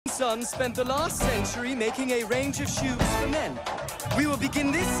sun spent the last century making a range of shoes for men. We will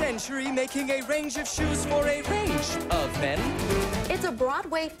begin this century making a range of shoes for a range of men. It's a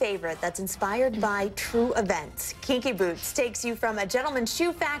Broadway favorite that's inspired by true events. Kinky Boots takes you from a gentleman's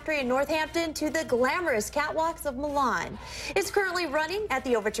shoe factory in Northampton to the glamorous catwalks of Milan. It's currently running at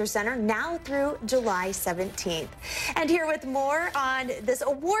the Overture Center now through July 17th. And here with more on this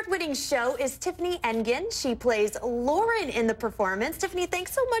award-winning show is Tiffany Engen. She plays Lauren in the performance. Tiffany,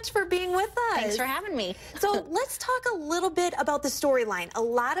 thanks so much for being with us. Thanks for having me. So let's talk a little bit about the storyline. A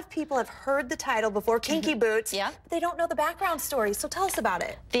lot of people have heard the title before, Kinky Boots, Yeah. but they don't know the background story. So tell us about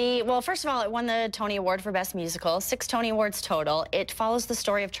it. Well, first of all, it won the Tony Award for Best Musical, 6 Tony Awards total. It follows the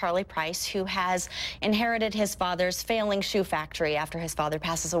story of Charlie Price, who has inherited his father's failing shoe factory after his father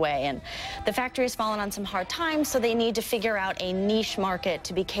passes away. And the factory has fallen on some hard times, so they need to figure out a niche market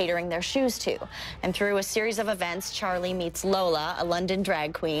to be catering their shoes to. And through a series of events, Charlie meets Lola, a London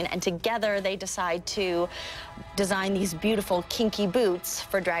drag queen, and together they decide to design these beautiful kinky boots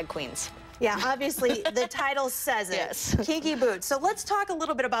for drag queens. Yeah, obviously the title says it. Yes. Kinky Boots. So let's talk a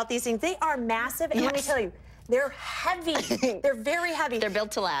little bit about these things. They are massive, and let me tell you, they're heavy. They're very heavy. They're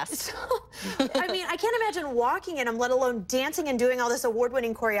built to last. So, I mean, I can't imagine walking in them, let alone dancing and doing all this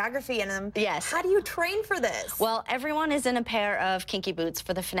award-winning choreography in them. Yes. How do you train for this? Well, everyone is in a pair of kinky boots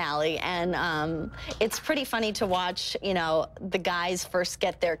for the finale, and it's pretty funny to watch, you know, the guys first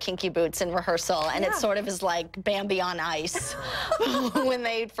get their kinky boots in rehearsal, and it sort of is like Bambi on ice when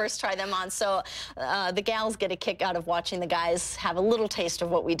they first try them on. So the gals get a kick out of watching the guys have a little taste of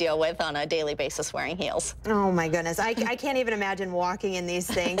what we deal with on a daily basis wearing heels. Oh my goodness, I can't even imagine walking in these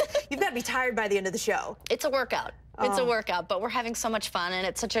things. You've got to be tired by the end of the show. It's a workout. It's a workout, but we're having so much fun, and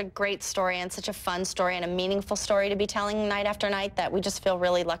it's such a great story and such a fun story and a meaningful story to be telling night after night that we just feel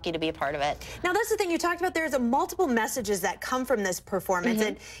really lucky to be a part of it. Now, that's the thing you talked about. There's multiple messages that come from this performance,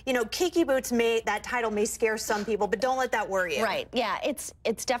 and you know, Kinky Boots that title may scare some people, but don't let that worry you. Right. Yeah. It's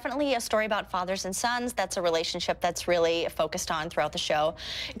definitely a story about fathers and sons. That's a relationship that's really focused on throughout the show.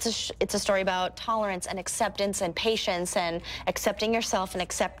 It's a story about tolerance and acceptance and patience and accepting yourself and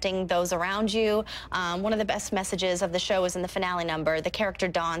accepting those around you. One of the best messages of the show is in the finale number. The character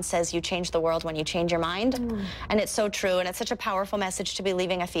Dawn says, "You change the world when you change your mind." And it's so true, and it's such a powerful message to be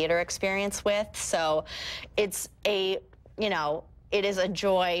leaving a theater experience with. So it's it is a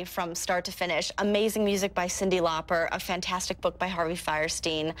joy from start to finish. Amazing music by Cyndi Lauper, a fantastic book by Harvey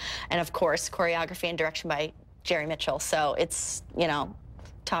Fierstein, and of course choreography and direction by Jerry Mitchell. So it's, you know,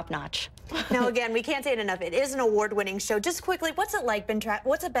 top notch. Now, again, we can't say it enough. It is an award-winning show. Just quickly, what's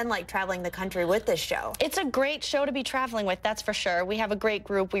it been like traveling the country with this show? It's a great show to be traveling with, that's for sure. We have a great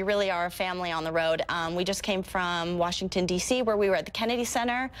group. We really are a family on the road. We just came from Washington, D.C., where we were at the Kennedy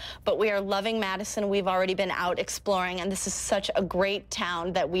Center, but we are loving Madison. We've already been out exploring, and this is such a great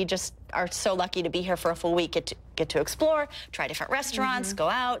town that we just are so lucky to be here for a full week, get to explore, try different restaurants, go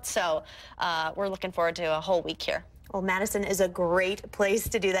out. So we're looking forward to a whole week here. Well, Madison is a great place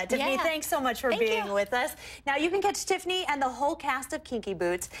to do that. Tiffany, thanks so much for being with us. Now, you can catch Tiffany and the whole cast of Kinky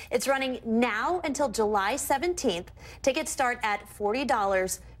Boots. It's running now until July 17th. Tickets start at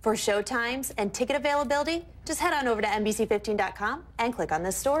 $40 for show times and ticket availability. Just head on over to NBC15.com and click on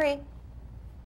this story.